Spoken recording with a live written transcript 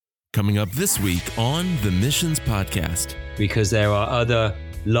Coming up this week on the Missions Podcast. Because there are other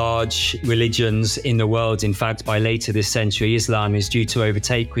large religions in the world. In fact, by later this century, Islam is due to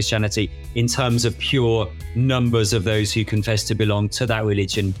overtake Christianity in terms of pure numbers of those who confess to belong to that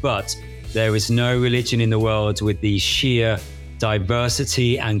religion. But there is no religion in the world with the sheer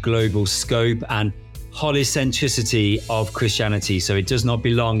diversity and global scope and polycentricity of Christianity. So it does not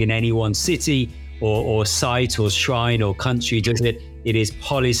belong in any one city or site or shrine or country, does it? It is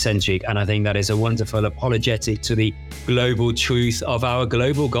polycentric, and I think that is a wonderful apologetic to the global truth of our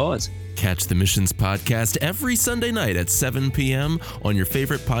global God. Catch the Missions Podcast every Sunday night at 7 p.m. on your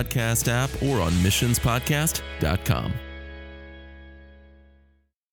favorite podcast app or on missionspodcast.com.